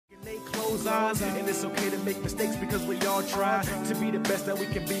goes on. And it's okay to make mistakes because we all try to be the best that we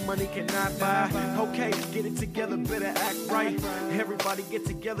can be, money cannot buy. Okay, get it together, better act right. Everybody get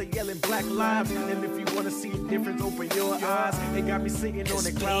together yelling Black Lives. And if you want to see a difference, open your eyes. They got me sitting on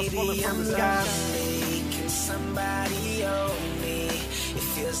the clouds falling from the skies. Can somebody hold me? It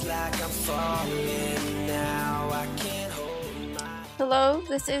feels like I'm falling now. I can't hold my... Hello,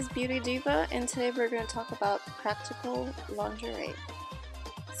 this is Beauty Diva, and today we're going to talk about practical lingerie.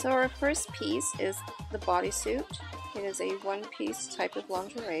 So our first piece is the bodysuit. It is a one-piece type of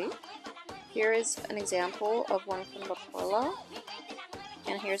lingerie. Here is an example of one from La Perla,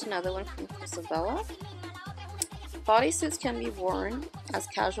 and here's another one from Cosabella. Bodysuits can be worn as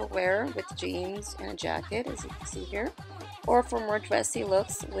casual wear with jeans and a jacket, as you can see here, or for more dressy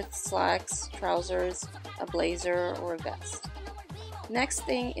looks with slacks, trousers, a blazer, or a vest. Next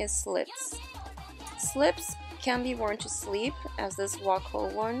thing is slips. Slips can be worn to sleep, as this Waco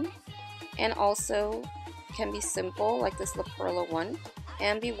one, and also can be simple, like this La Perla one,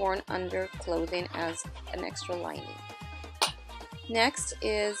 and be worn under clothing as an extra lining. Next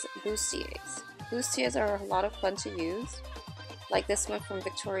is bustiers. Bustiers are a lot of fun to use, like this one from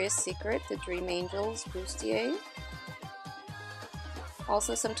Victoria's Secret, the Dream Angels bustier.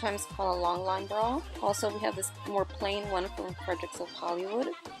 Also sometimes called a long line bra. Also we have this more plain one from Fredericks of Hollywood.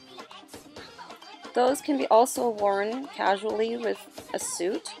 Those can be also worn casually with a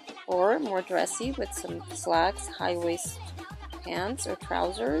suit, or more dressy with some slacks, high-waist pants or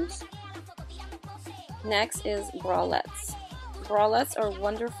trousers. Next is bralettes. Bralettes are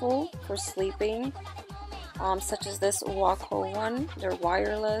wonderful for sleeping, such as this Waco one. They're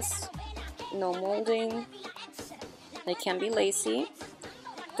wireless, no molding. They can be lacy.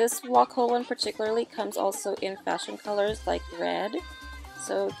 This Waco one particularly comes also in fashion colors like red,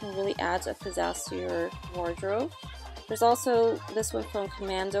 so it can really add a pizzazz to your wardrobe. There's also this one from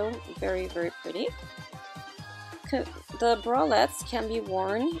Commando, very, very pretty. The bralettes can be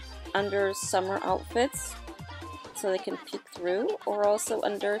worn under summer outfits, so they can peek through, or also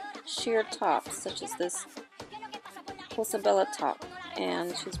under sheer tops, such as this Cosabella top,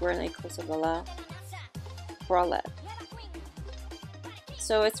 and she's wearing a Cosabella bralette.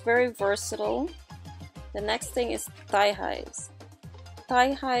 So it's very versatile. The next thing is thigh highs.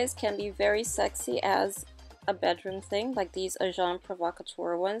 Thigh highs can be very sexy as a bedroom thing, like these Agent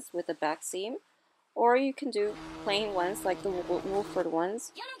Provocateur ones with a back seam, or you can do plain ones like the Wolford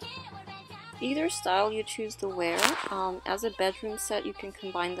ones. Either style you choose to wear, as a bedroom set you can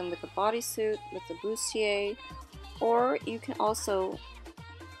combine them with a bodysuit, with a bustier, or you can also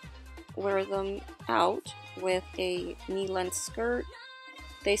wear them out with a knee-length skirt.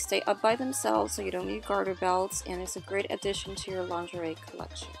 They stay up by themselves, so you don't need garter belts, and it's a great addition to your lingerie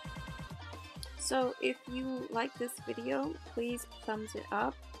collection. So if you like this video, please thumbs it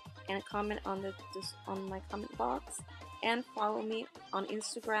up and comment on my comment box, and follow me on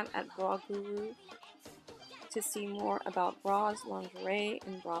Instagram at Bra Guru to see more about bras, lingerie,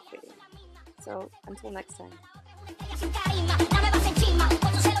 and bra fitting. So until next time.